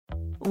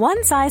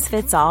One size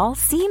fits all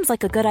seems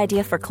like a good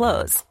idea for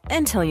clothes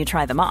until you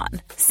try them on.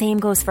 Same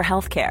goes for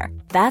healthcare.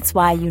 That's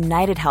why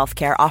United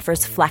Healthcare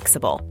offers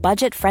flexible,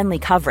 budget-friendly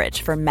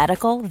coverage for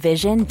medical,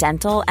 vision,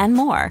 dental, and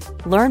more.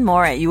 Learn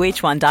more at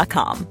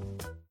uh1.com.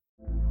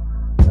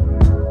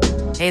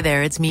 Hey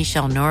there, it's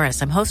Michelle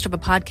Norris. I'm host of a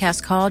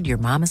podcast called Your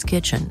Mama's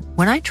Kitchen.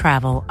 When I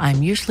travel,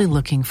 I'm usually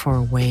looking for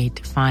a way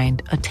to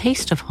find a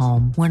taste of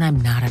home when I'm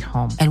not at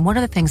home. And one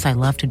of the things I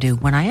love to do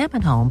when I am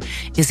at home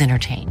is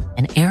entertain.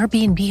 And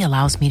Airbnb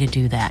allows me to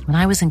do that. When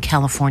I was in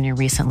California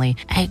recently,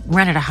 I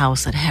rented a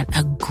house that had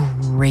a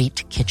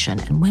great kitchen.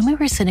 And when we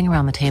were sitting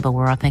around the table,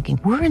 we're all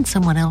thinking, we're in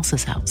someone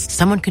else's house.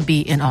 Someone could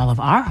be in all of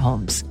our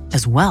homes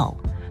as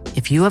well.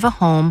 If you have a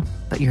home,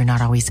 but you're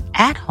not always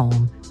at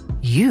home,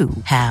 you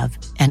have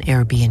an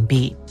Airbnb.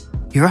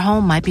 Your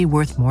home might be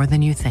worth more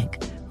than you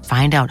think.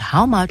 Find out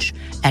how much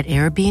at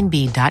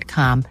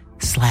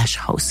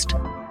airbnb.com/host.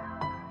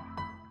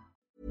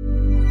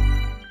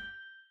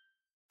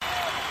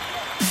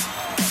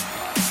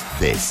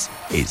 This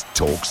is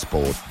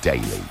TalkSport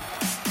Daily.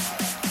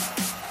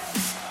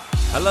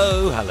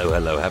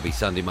 Hello. Happy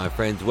Sunday, my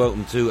friends.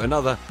 Welcome to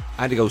another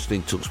Andy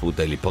Goldstein TalkSport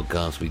Daily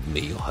podcast with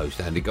me, your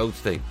host, Andy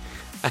Goldstein.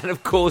 And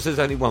of course, there's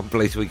only one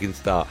place we can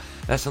start.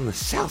 That's on the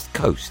south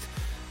coast,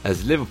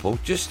 as Liverpool,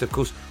 just of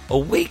course a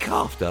week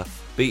after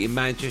beating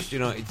Manchester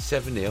United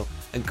 7-0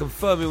 and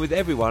confirming with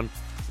everyone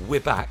we're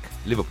back,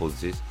 Liverpool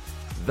this is,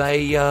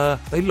 they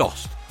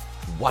lost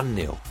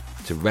 1-0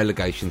 to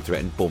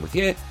relegation-threatened Bournemouth.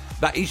 Yeah,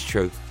 that is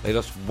true. They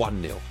lost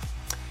 1-0.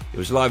 It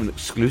was live and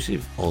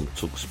exclusive on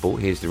TalkSport.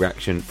 Here's the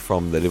reaction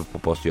from the Liverpool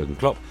boss Jurgen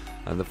Klopp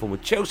and the former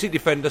Chelsea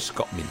defender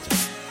Scott Minton.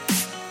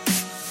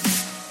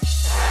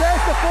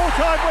 There's the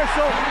full-time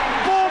whistle.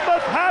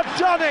 Bournemouth have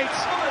done it.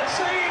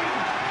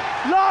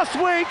 Last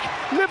week,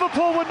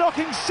 Liverpool were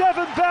knocking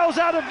 7 bells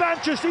out of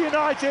Manchester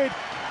United.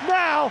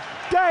 Now,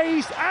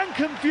 dazed and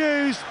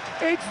confused,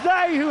 it's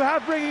they who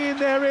have ringing in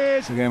their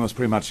ears. The game was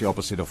pretty much the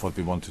opposite of what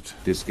we wanted.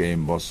 This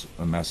game was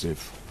a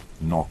massive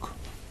knock.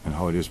 And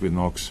how it is with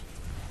knocks,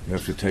 you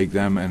have to take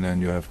them and then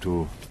you have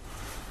to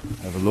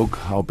have a look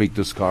how big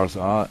the scars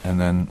are and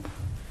then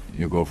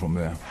you go from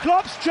there.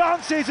 Klopp's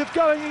chances of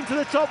going into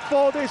the top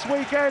 4 this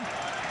weekend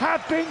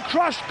have been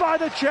crushed by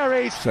the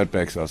Cherries.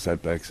 Setbacks are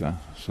setbacks,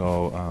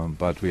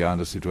 but we are in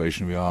the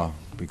situation we are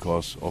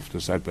because of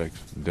the setbacks.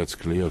 That's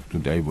clear.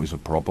 Today was a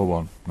proper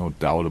one, no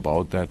doubt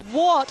about that.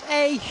 What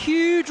a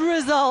huge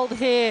result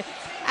here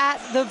at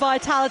the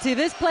Vitality.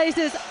 This place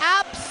is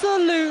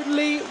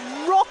absolutely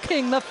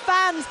rocking. The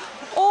fans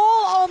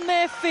all on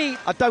their feet.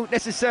 I don't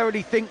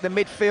necessarily think the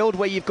midfield,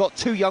 where you've got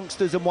 2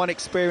 youngsters and 1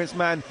 experienced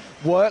man,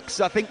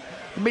 works. I think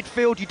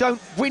midfield, you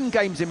don't win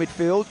games in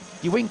midfield,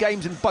 you win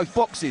games in both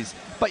boxes,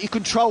 but you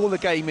control the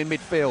game in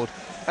midfield.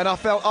 And I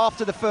felt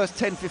after the first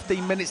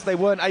 10-15 minutes they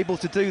weren't able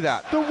to do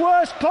that. The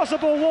worst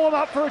possible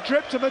warm-up for a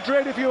trip to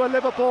Madrid if you were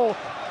Liverpool.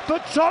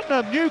 But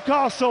Tottenham,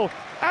 Newcastle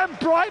and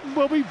Brighton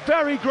will be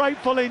very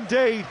grateful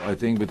indeed. I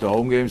think with the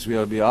home games we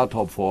are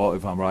top 4,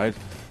 if I'm right.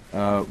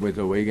 With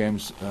the away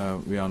games,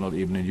 we are not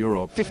even in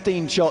Europe.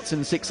 15 shots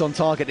and 6 on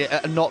target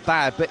are not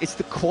bad, but it's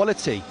the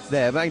quality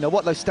there. You know,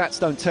 what those stats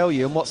don't tell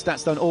you and what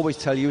stats don't always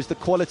tell you is the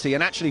quality.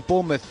 And actually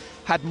Bournemouth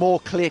had more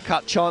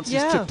clear-cut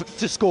chances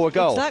to score a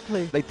goal.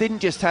 Exactly. They didn't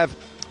just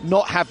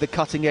not have the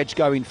cutting edge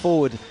going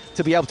forward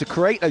to be able to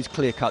create those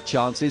clear-cut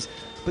chances,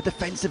 but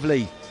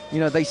defensively,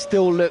 you know, they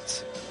still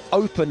looked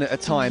open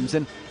at times,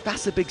 and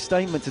that's a big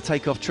statement to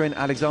take off Trent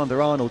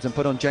Alexander-Arnold and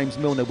put on James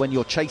Milner when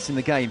you're chasing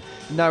the game,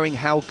 knowing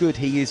how good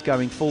he is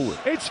going forward.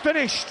 It's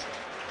finished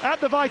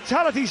at the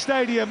Vitality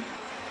Stadium.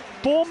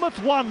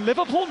 Bournemouth 1,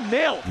 Liverpool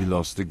 0. We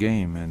lost the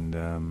game and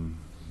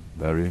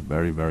very,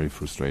 very, very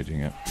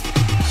frustrating. Yeah.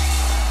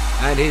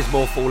 And here's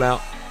more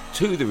fallout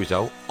to the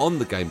result on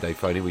the game day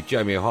phone-in with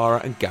Jamie O'Hara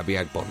and Gabby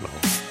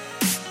Agbonlahor.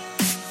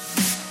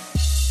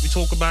 We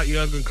talk about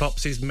Jurgen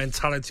Klopp's his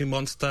mentality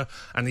monster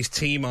and his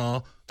team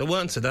are. They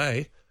weren't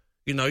today.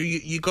 You know,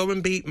 you go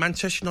and beat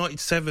Manchester United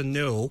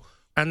 7-0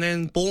 and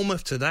then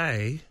Bournemouth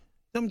today,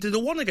 they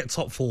don't want to get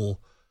top 4.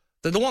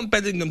 They don't want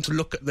Bellingham to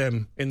look at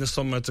them in the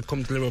summer to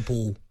come to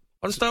Liverpool.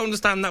 I just don't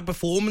understand that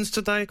performance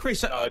today.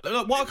 Chris,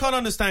 look, what I can't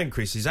understand,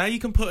 Chris, is how you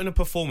can put in a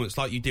performance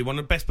like you did, one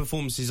of the best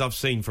performances I've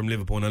seen from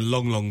Liverpool in a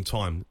long, long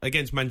time,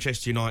 against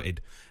Manchester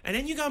United, and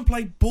then you go and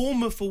play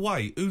Bournemouth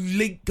away, who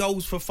leak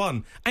goals for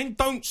fun, and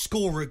don't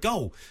score a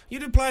goal. You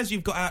the players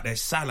you've got out there,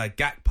 Salah,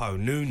 Gakpo,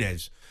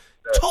 Nunez,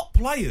 top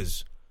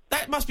players.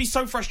 That must be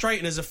so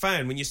frustrating as a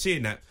fan when you're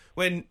seeing that.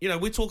 When, you know,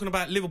 we're talking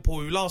about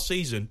Liverpool, who last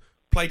season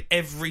played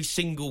every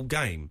single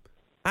game.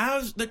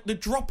 How's the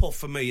drop-off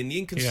for me and the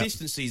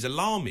inconsistency is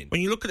alarming. When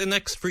you look at the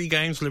next 3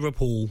 games,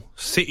 Liverpool,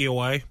 City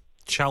away,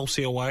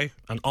 Chelsea away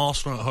and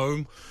Arsenal at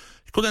home,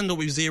 you could end up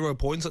with 0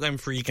 points at them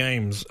 3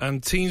 games.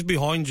 And teams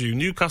behind you,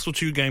 Newcastle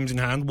 2 games in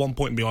hand, 1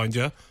 point behind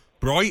you.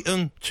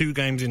 Brighton 2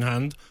 games in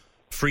hand,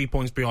 3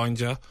 points behind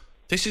you.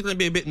 This is going to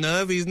be a bit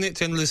nervy, isn't it,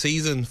 to end of the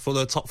season for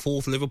the top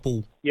 4 for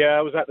Liverpool? Yeah,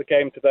 I was at the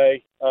game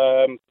today.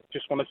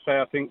 Just want to say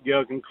I think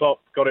Jurgen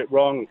Klopp got it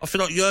wrong. I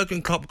feel like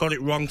Jurgen Klopp got it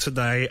wrong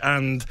today,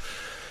 and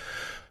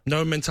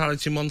No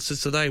mentality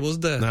monsters today, was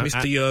there, No,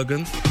 Mr.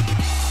 Jurgen?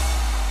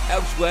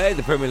 Elsewhere in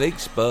the Premier League,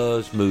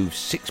 Spurs moved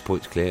 6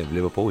 points clear of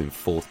Liverpool in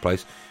 4th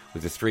place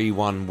with a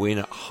 3-1 win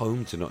at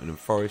home to Nottingham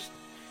Forest.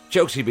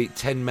 Chelsea beat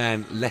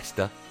 10-man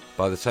Leicester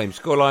by the same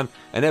scoreline,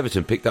 and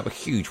Everton picked up a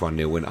huge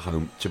 1-0 win at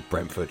home to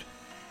Brentford.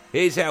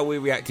 Here's how we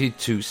reacted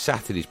to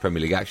Saturday's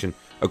Premier League action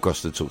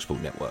across the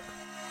TalkSport network.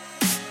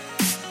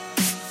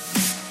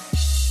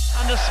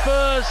 And the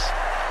Spurs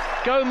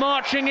go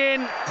marching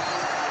in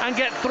and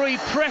get 3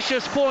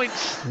 precious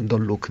points.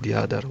 Don't look the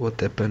other,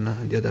 what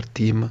happened, the other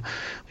team,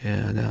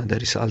 the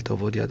result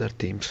of the other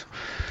teams.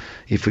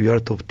 If you are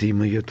top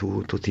team, you have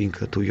to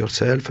think to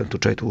yourself and to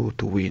try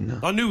to win.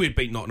 I knew we'd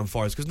beat Nottingham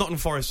Forest because Nottingham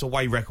Forest's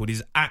away record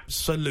is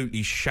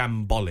absolutely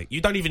shambolic.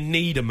 You don't even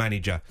need a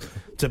manager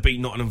to beat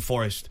Nottingham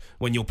Forest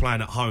when you're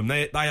playing at home.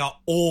 They are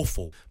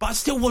awful. But I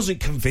still wasn't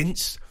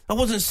convinced. I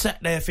wasn't sat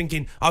there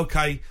thinking,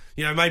 OK,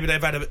 maybe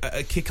they've had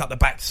a kick up the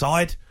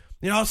backside.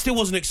 I still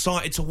wasn't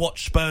excited to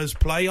watch Spurs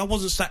play. I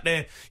wasn't sat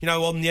there,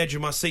 on the edge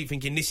of my seat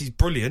thinking this is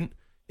brilliant.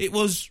 It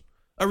was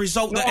a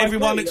result that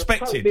everyone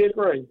expected. I totally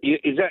agree. You're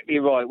exactly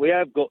right. We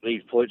have got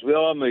these points. We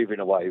are moving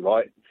away,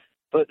 right?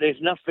 But there's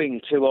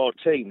nothing to our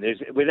team.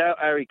 Without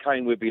Harry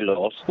Kane, we'd be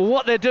lost. Well,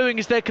 what they're doing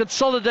is they're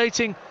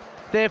consolidating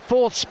their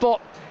 4th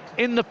spot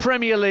in the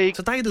Premier League.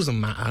 Today doesn't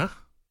matter.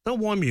 Don't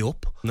wind me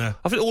up. No.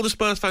 I think all the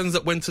Spurs fans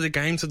that went to the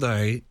game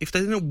today, if they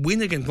didn't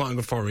win against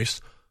Nottingham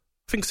Forest,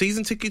 I think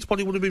season tickets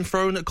probably would have been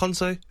thrown at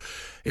Conte.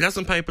 It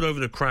hasn't papered over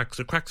the cracks.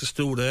 The cracks are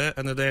still there,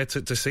 and they're there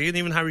to see. And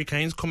even Harry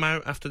Kane's come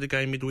out after the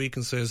game midweek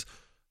and says,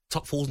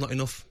 top 4's not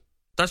enough.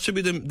 That should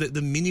be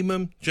the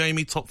minimum,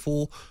 Jamie, top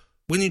 4.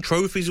 Winning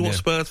trophies is what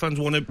Spurs fans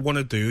want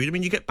to do. I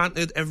mean, you get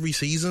bantered every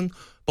season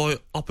by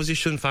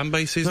opposition fan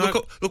bases.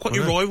 No, look what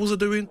your rivals are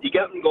doing. You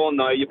get them going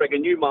now, you bring a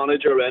new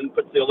manager in,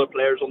 puts the other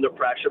players under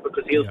pressure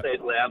because he'll say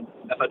to them,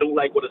 if I don't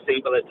like what I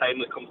see by the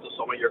time it comes to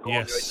summer, you're going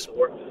out the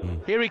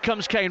door. Here he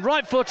comes, Kane,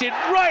 right-footed,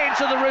 right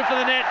into the roof of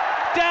the net,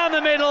 down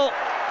the middle,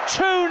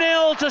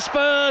 2-0 to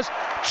Spurs,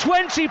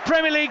 20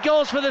 Premier League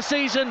goals for the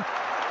season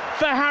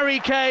for Harry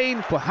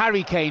Kane. But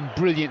Harry Kane,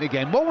 brilliant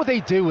again. What would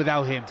they do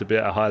without him? To be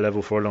at a high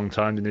level for a long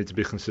time, you need to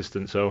be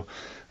consistent. So,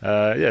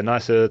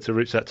 nice to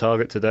reach that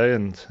target today,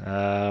 and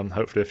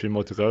hopefully a few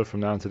more to go from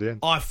now to the end.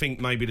 I think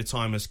maybe the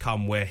time has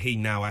come where he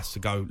now has to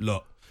go,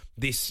 look,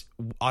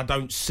 I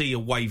don't see a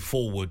way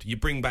forward. You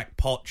bring back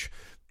Poch.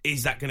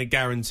 Is that going to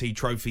guarantee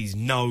trophies?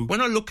 No.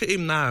 When I look at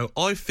him now,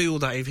 I feel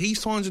that if he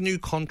signs a new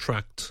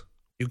contract,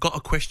 you've got to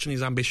question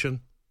his ambition.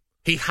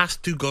 He has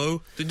to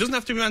go. It doesn't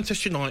have to be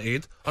Manchester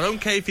United. I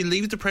don't care if he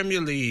leaves the Premier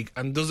League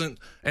and doesn't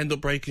end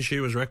up breaking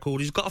Shearer's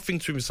record. He's got to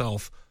think to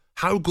himself,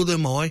 how good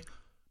am I?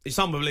 It's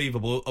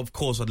unbelievable. Of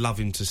course, I'd love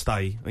him to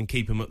stay and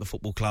keep him at the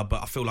football club,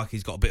 but I feel like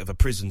he's got a bit of a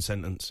prison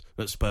sentence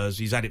at Spurs.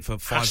 He's had it for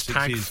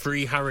 5-6 years.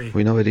 Free Harry.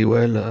 We know very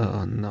well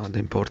the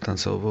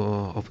importance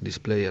of this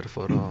player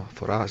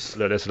for us.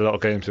 Look, there's a lot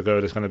of games to go.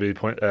 There's going to be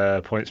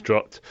points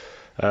dropped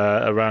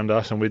around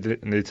us, and we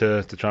need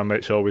to try and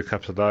make sure we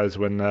capitalise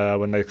when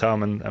they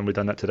come, and we've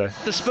done that today.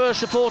 The Spurs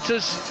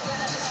supporters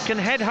can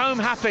head home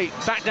happy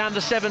back down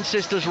the Seven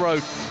Sisters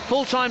Road.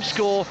 Full-time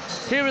score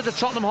here at the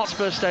Tottenham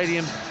Hotspur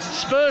Stadium.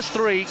 Spurs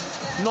 3,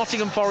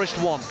 Nottingham Forest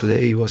 1.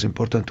 Today it was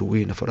important to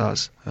win for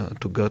us,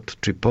 to get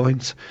 3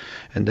 points,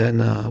 and then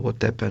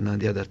what happened on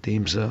the other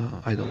teams,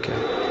 I don't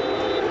care.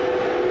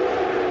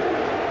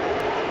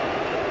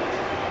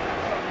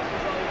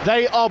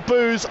 They are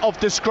boos of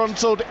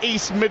disgruntled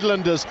East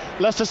Midlanders.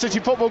 Leicester City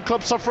Football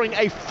Club suffering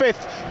a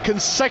 5th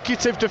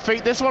consecutive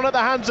defeat. This one at the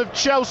hands of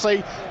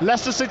Chelsea.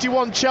 Leicester City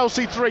 1,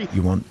 Chelsea 3.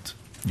 You want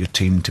your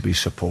team to be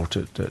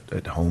supported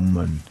at home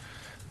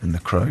and the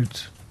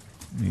crowd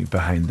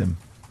behind them.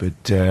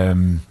 But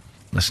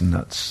listen,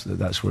 that's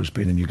where it's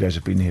been, and you guys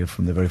have been here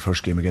from the very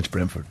first game against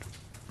Brentford.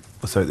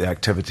 Without the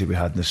activity we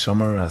had in the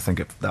summer, I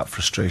think that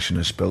frustration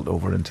has spilled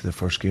over into the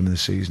first game of the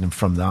season, and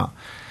from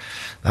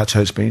that's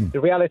how it's been.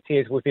 The reality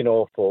is we've been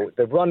awful.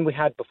 The run we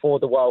had before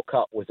the World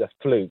Cup was a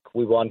fluke.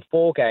 We won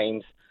 4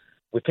 games.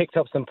 We picked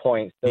up some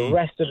points. The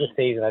rest of the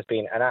season has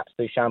been an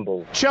absolute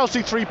shambles.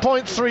 Chelsea 3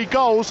 points, 3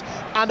 goals,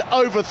 and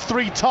over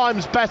 3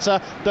 times better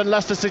than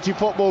Leicester City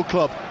Football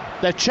Club.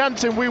 They're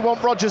chanting, "We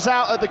want Rodgers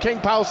out" at the King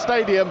Power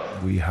Stadium.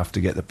 We have to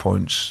get the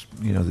points.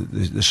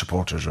 The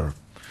supporters are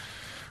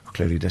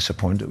clearly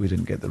disappointed we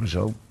didn't get the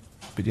result.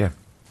 But yeah,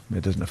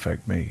 it doesn't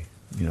affect me.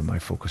 My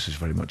focus is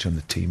very much on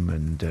the team,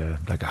 and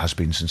like it has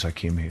been since I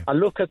came here. I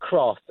look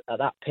across at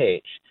that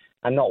pitch,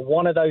 and not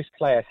one of those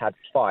players had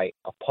fight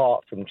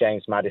apart from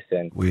James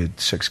Maddison. We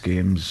had 6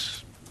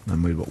 games,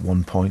 and we got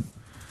 1 point.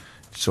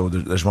 So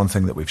there's one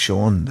thing that we've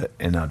shown, that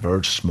in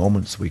adverse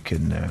moments we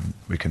can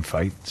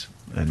fight,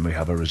 and we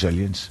have a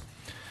resilience.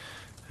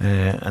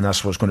 And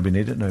that's what's going to be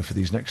needed now for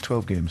these next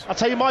 12 games. I'll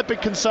tell you my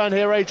big concern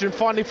here, Adrian,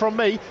 finally from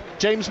me.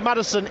 James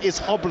Maddison is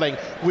hobbling.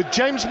 With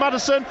James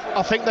Maddison,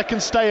 I think they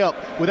can stay up.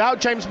 Without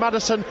James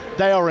Maddison,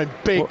 they are in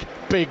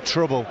big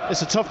trouble.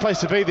 It's a tough place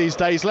to be these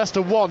days.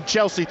 Leicester 1,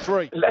 Chelsea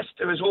 3.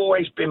 Leicester has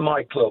always been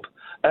my club,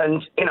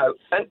 and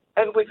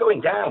we're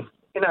going down.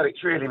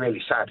 it's really,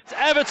 really sad.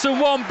 Everton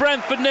 1,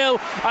 Brentford 0.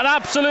 An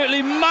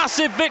absolutely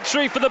massive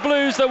victory for the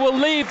Blues that will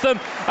leave them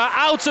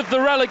out of the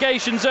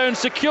relegation zone,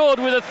 secured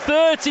with a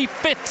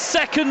 35th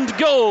second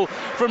goal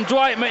from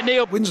Dwight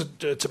McNeil. Wins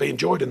are to be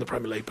enjoyed in the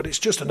Premier League, but it's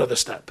just another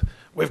step.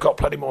 We've got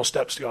plenty more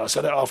steps to go. I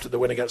said it after the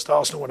win against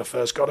Arsenal when I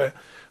first got it,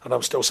 and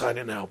I'm still saying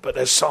it now. But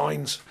there's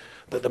signs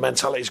that the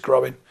mentality is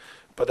growing.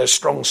 But there's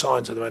strong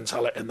signs of the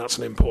mentality, and that's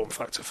an important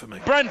factor for me.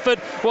 Brentford,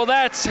 well,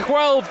 their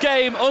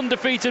 12-game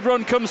undefeated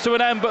run comes to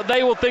an end, but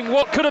they will think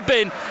what could have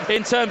been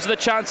in terms of the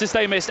chances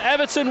they missed.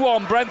 Everton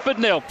 1, Brentford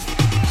 0.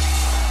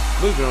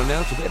 Moving on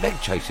now to a bit of egg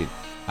chasing,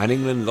 and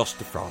England lost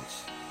to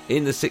France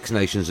in the Six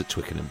Nations at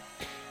Twickenham.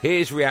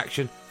 Here's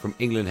reaction from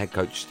England head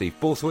coach Steve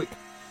Borthwick,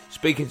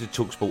 speaking to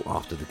TalkSport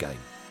after the game.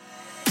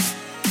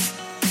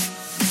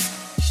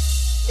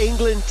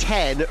 England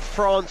 10,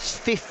 France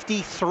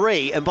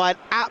 53, and by an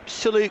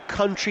absolute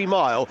country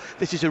mile,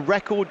 this is a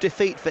record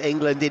defeat for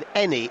England in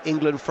any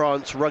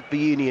England-France rugby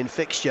union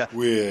fixture.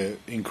 We're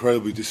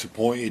incredibly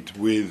disappointed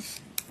with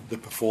the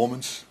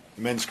performance.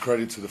 Immense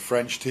credit to the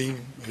French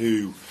team,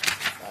 who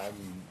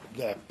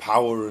their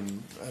power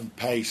and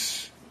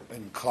pace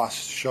and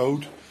class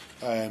showed.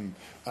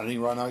 I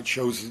think right now it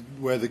shows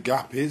where the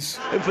gap is.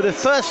 And for the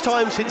first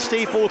time since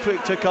Steve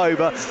Borthwick took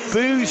over,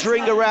 boos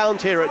ring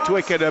around here at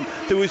Twickenham.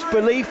 There was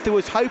belief, there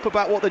was hope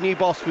about what the new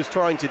boss was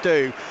trying to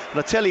do. And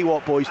I tell you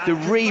what, boys, the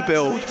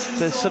rebuild,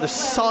 the sort of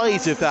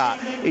size of that,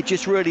 it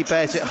just really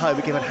bears it home,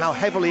 given how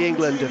heavily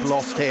England have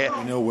lost here.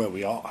 We know where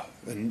we are,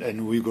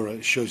 and we've got to,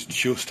 it shows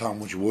just how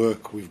much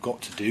work we've got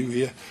to do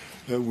here.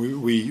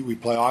 We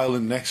play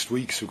Ireland next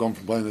week, so we've gone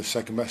from playing the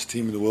second best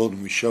team in the world,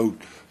 and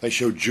they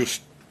showed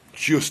just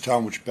how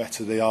much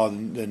better they are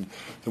than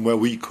where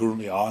we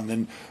currently are,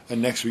 and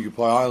next week we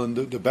play Ireland,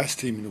 the best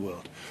team in the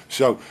world.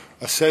 So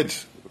I said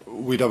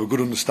we'd have a good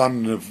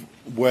understanding of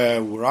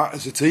where we're at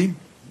as a team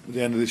at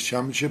the end of this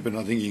championship, and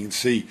I think you can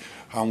see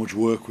how much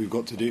work we've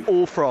got to do.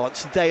 All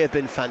France, they have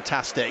been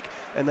fantastic,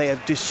 and they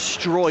have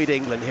destroyed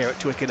England here at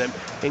Twickenham.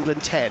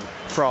 England 10,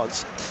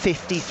 France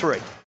 53.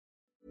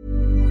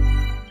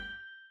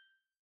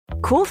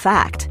 Cool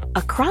fact,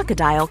 a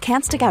crocodile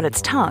can't stick out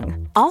its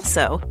tongue.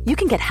 Also, you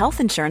can get health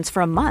insurance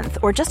for a month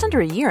or just under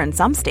a year in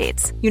some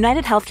states.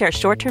 United Healthcare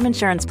short-term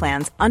insurance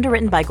plans,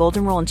 underwritten by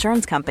Golden Rule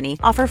Insurance Company,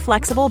 offer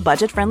flexible,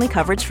 budget-friendly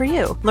coverage for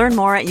you. Learn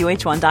more at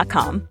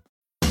uh1.com.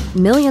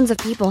 Millions of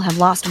people have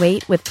lost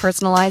weight with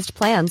personalized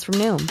plans from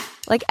Noom.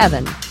 Like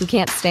Evan, who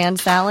can't stand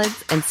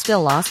salads and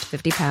still lost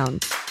 50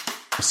 pounds.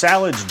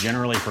 Salads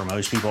generally for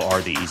most people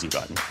are the easy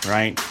button,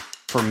 right?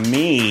 For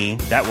me,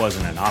 that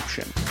wasn't an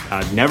option.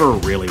 I never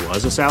really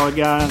was a salad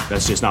guy.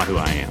 That's just not who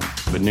I am.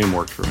 But Noom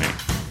worked for me.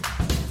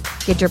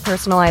 Get your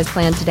personalized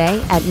plan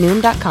today at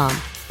Noom.com.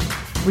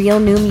 Real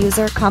Noom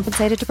user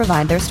compensated to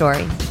provide their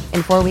story.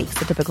 In 4 weeks,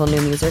 the typical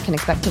Noom user can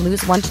expect to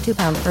lose 1 to 2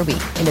 pounds per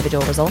week.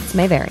 Individual results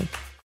may vary.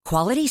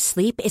 Quality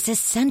sleep is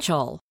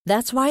essential.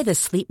 That's why the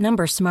Sleep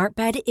Number Smart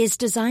Bed is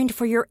designed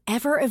for your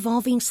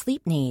ever-evolving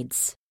sleep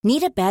needs.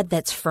 Need a bed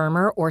that's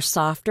firmer or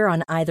softer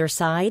on either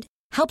side?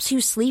 Helps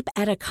you sleep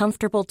at a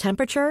comfortable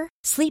temperature?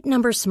 Sleep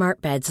Number Smart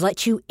Beds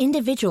let you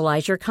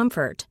individualize your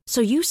comfort,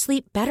 so you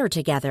sleep better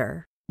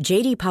together.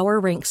 J.D. Power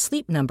ranks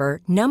Sleep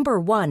Number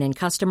 #1 in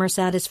customer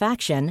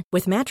satisfaction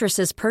with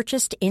mattresses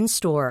purchased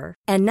in-store.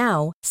 And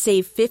now,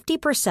 save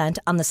 50%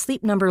 on the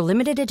Sleep Number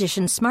Limited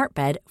Edition Smart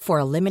Bed for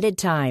a limited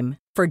time.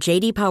 For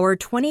J.D. Power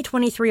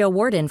 2023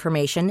 award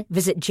information,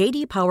 visit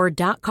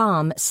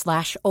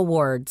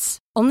jdpower.com/awards.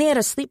 Only at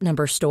a Sleep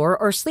Number store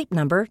or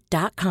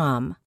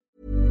sleepnumber.com.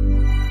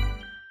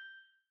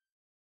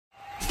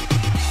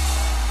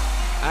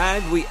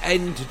 And we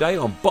end today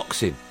on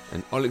boxing,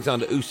 and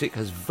Alexander Usyk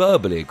has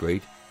verbally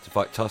agreed to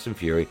fight Tyson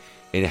Fury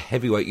in a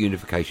heavyweight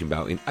unification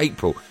bout in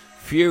April.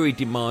 Fury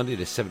demanded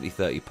a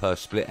 70-30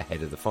 purse split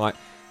ahead of the fight.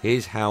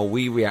 Here's how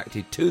we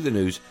reacted to the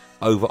news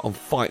over on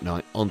Fight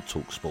Night on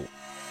TalkSport.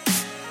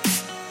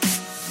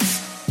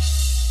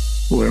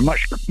 We're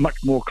much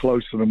more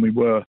closer than we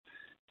were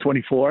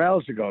 24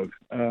 hours ago.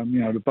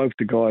 Both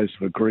the guys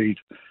have agreed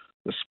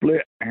the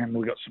split, and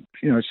we got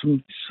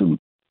some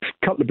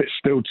couple of bits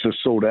still to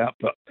sort out,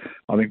 but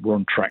I think we're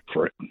on track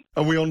for it.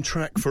 Are we on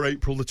track for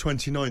April the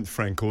 29th,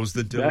 Frank, or is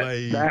the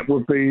delay... That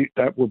would be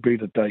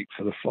the date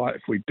for the fight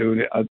if we do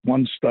it. At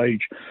one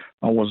stage,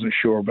 I wasn't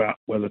sure about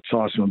whether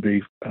Tyson would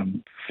be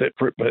fit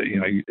for it, but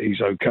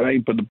he's okay.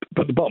 But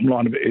the bottom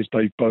line of it is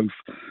they've both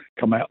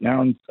come out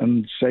now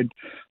and said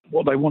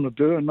what they want to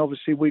do, and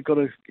obviously we've got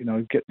to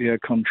get the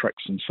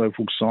contracts and so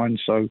forth signed.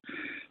 So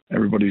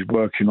everybody's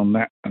working on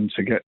that and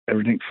to get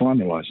everything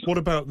finalised. What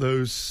about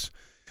those?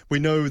 We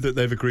know that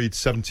they've agreed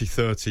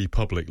 70-30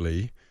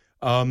 publicly,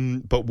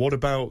 but what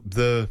about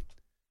the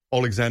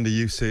Alexander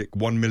Usyk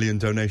 1 million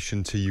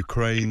donation to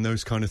Ukraine,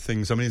 those kind of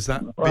things? I mean, is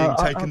that being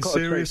taken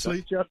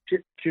seriously? Let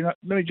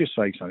me just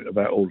say something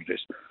about all of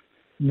this.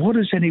 What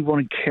does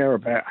anyone care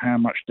about how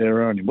much they're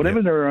earning?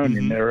 Whatever they're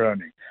earning, they're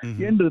earning. At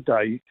the end of the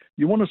day,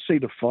 you want to see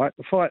the fight.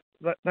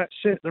 That's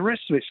it. The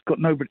rest of it's got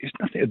nobody. It's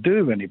nothing to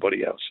do with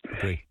anybody else.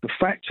 Okay. The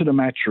fact of the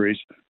matter is,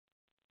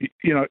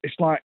 it's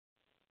like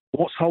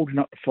what's holding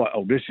up the fight?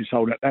 Oh, this is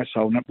holding up, that's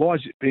holding up. Why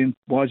is it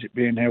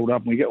being held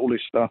up? And we get all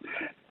this stuff.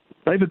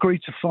 They've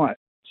agreed to fight,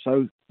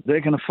 so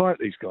they're going to fight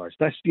these guys.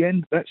 That's the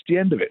end. That's the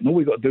end of it. And all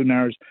we've got to do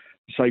now is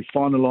say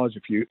finalise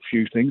a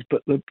few things,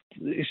 but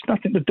it's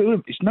nothing to do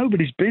with it. It's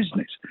nobody's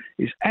business.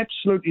 It's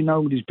absolutely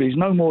nobody's business.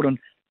 No more than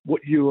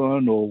what you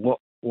earn or what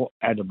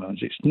Adam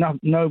earns. It's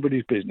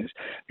nobody's business.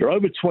 They're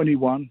over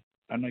 21.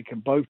 And they can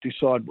both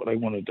decide what they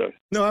want to do.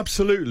 No,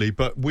 absolutely.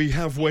 But we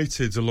have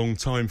waited a long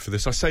time for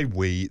this. I say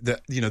we,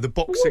 that the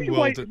boxing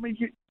world.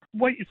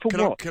 Waited for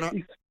what?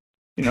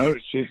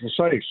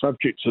 It's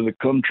subject to the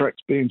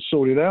contracts being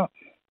sorted out.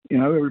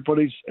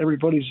 Everybody's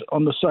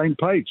on the same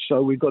page.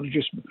 So we've got to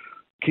just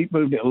keep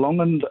moving it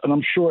along, and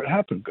I'm sure it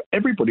happened.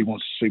 Everybody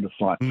wants to see the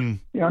fight. And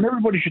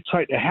everybody should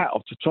take their hat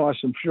off to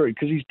Tyson Fury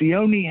because he's the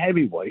only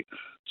heavyweight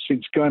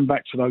since going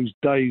back to those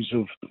days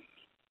of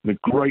the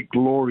great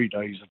glory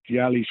days of the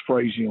Ali's,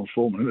 Frazier and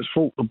Foreman, and has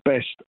fought the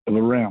best of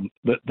around,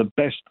 the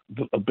best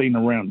that have been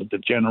around of the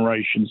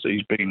generations that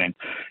he's been in.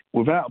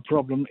 Without a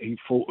problem, he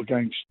fought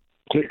against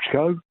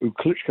Klitschko, who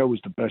Klitschko was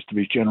the best of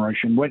his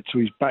generation, went to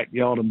his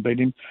backyard and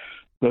beat him.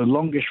 The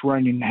longest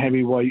reigning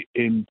heavyweight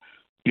in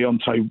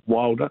Deontay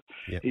Wilder.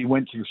 Yep. He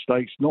went to the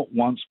States not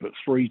once but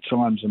 3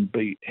 times and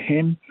beat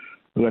him,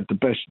 who had the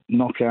best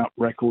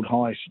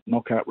highest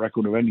knockout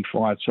record of any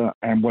fighter,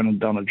 and went and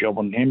done a job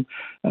on him.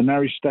 And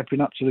now he's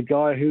stepping up to the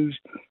guy who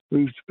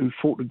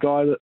fought the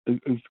guy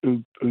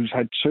who's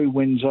had 2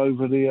 wins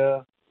over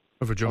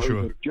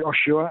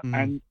Joshua.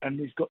 And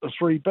he's got the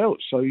 3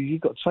 belts. So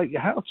you've got to take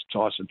your hat off to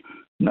Tyson.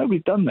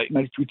 Nobody's done that.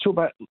 We talk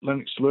about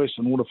Lennox Lewis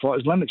and all the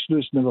fighters. Lennox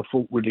Lewis never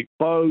fought Riddick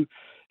Bowe.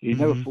 He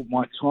never fought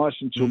Mike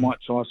Tyson until Mike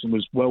Tyson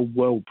was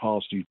well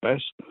past his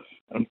best.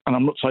 And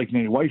I'm not taking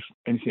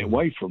anything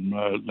away from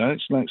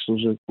Lennox. Lennox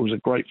was a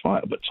great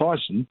fighter. But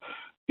Tyson,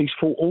 he's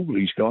fought all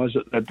these guys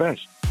at their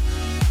best.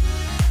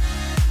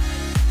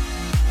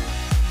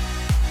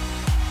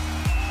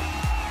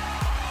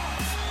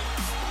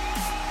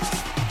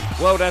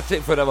 Well, that's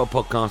it for another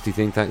podcasty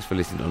thing. Thanks for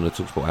listening on the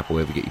TalkSport app or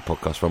wherever you get your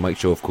podcast from. Make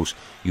sure, of course,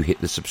 you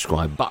hit the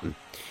subscribe button.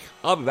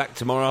 I'll be back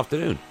tomorrow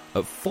afternoon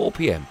at 4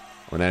 p.m.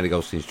 on Andy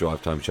Goldstein's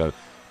Drive Time Show,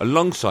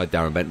 alongside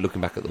Darren Bent,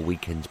 looking back at the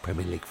weekend's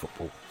Premier League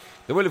football.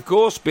 There will, of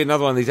course, be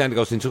another one of these Andy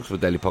Goldstein TalkSport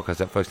daily podcasts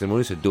at first in the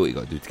morning, so do what you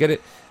got to do to get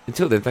it.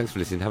 Until then, thanks for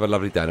listening. Have a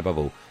lovely day, and above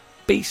all,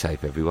 be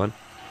safe, everyone.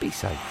 Be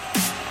safe.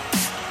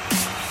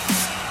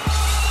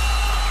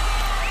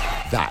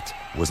 That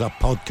was a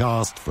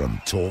podcast from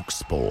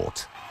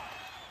TalkSport.